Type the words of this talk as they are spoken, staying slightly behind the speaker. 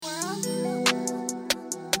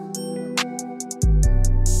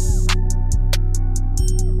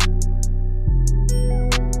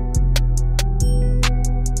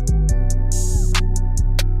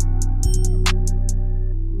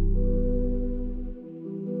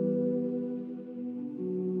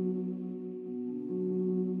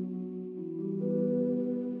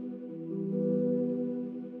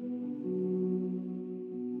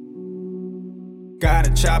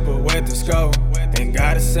a chopper with the scope, ain't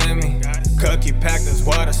gotta send me. Cookie pack, that's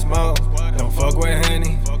what I smoke. Don't fuck with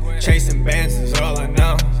Henny. Chasing bands is all I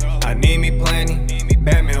know. I need me plenty.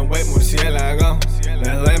 Batman with Murcielago,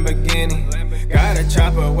 that Lamborghini. Got a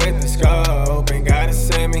chopper with the scope, ain't gotta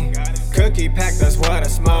send me. Cookie pack, that's what I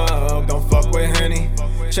smoke. Don't fuck with Henny.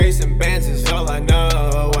 Chasing bands is all I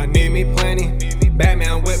know. I need me plenty.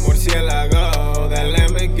 Batman with Murcielago, that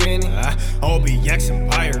Lamborghini.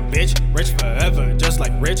 OBXEMPIRE, bitch. Rich forever, just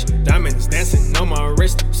like Rich. Diamonds dancing on my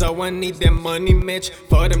wrist, so I need that money, Mitch.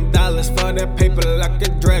 For them dollars, for that paper like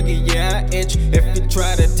a druggie, yeah, I itch. If you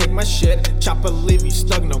try to take my shit, chopper leave you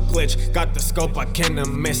stuck, no glitch. Got the scope, I cannot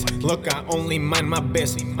miss. Look, I only mind my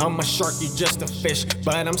biz. I'm a shark, you just a fish,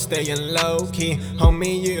 but I'm staying low-key.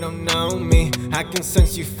 Homie, you don't know me, I can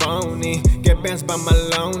sense you phony. Get bands by my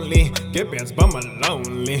lonely, get bands by my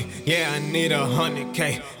lonely. Yeah, I need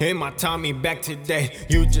 100K in my Tommy back today.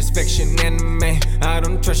 You just fiction anime, I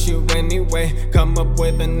don't trust you anyway. Come up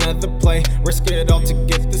with another play, risk it all to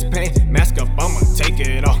get this pay. Mask up, I'ma take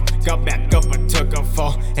it all. Got back up, I took a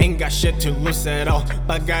fall. Ain't got shit to lose at all,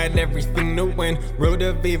 but got everything to win. Root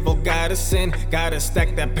of evil, gotta sin. Gotta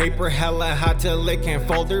stack that paper hella hot till it can't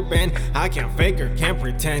fold or bend. I can't fake or can't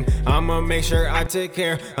pretend. I'ma make sure I take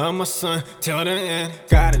care of my son till the end.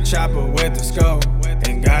 Got a chopper with the scope,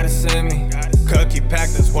 ain't gotta send me. Cookie pack,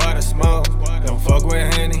 that's what I smoke. Don't fuck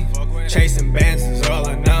with Henny. Chasing bands is all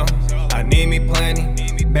I know. I need me plenty.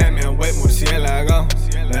 Batman with Murcielago,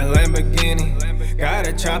 that Lamborghini. Got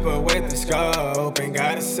a chopper with the scope, ain't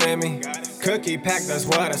gotta send me. Cookie pack, that's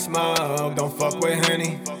what I smoke. Don't fuck with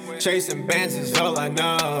Henny. Chasing bands is all I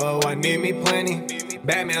know. I need me plenty.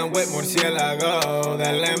 Batman with Murcielago,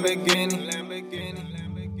 that Lamborghini.